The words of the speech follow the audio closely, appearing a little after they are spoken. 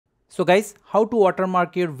So guys, how to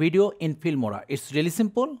watermark your video in Filmora? It's really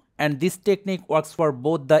simple, and this technique works for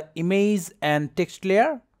both the image and text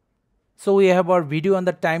layer. So we have our video on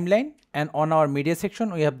the timeline, and on our media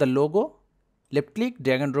section we have the logo. Left click,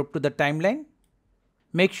 drag and drop to the timeline.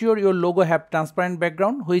 Make sure your logo have transparent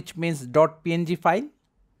background, which means .png file.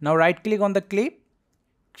 Now right click on the clip,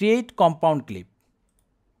 create compound clip.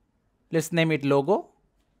 Let's name it logo.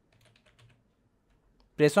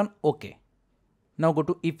 Press on OK. Now go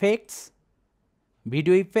to Effects,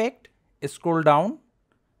 Video Effect, scroll down,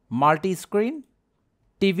 Multi-Screen,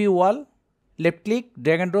 TV Wall, left click,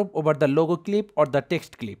 drag and drop over the logo clip or the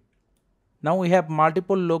text clip. Now we have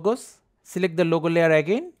multiple logos. Select the logo layer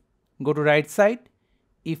again, go to right side,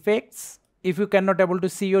 Effects. If you cannot able to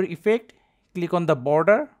see your effect, click on the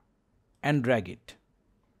border and drag it.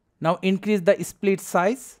 Now increase the split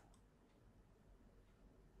size,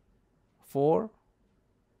 4,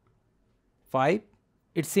 5.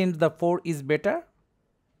 It seems the 4 is better.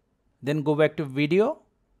 Then go back to video.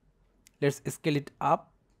 Let's scale it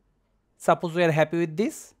up. Suppose we are happy with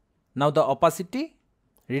this. Now the opacity,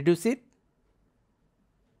 reduce it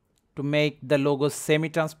to make the logo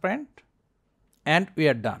semi-transparent, and we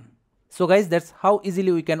are done. So guys, that's how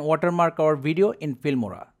easily we can watermark our video in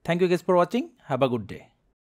Filmora. Thank you guys for watching. Have a good day.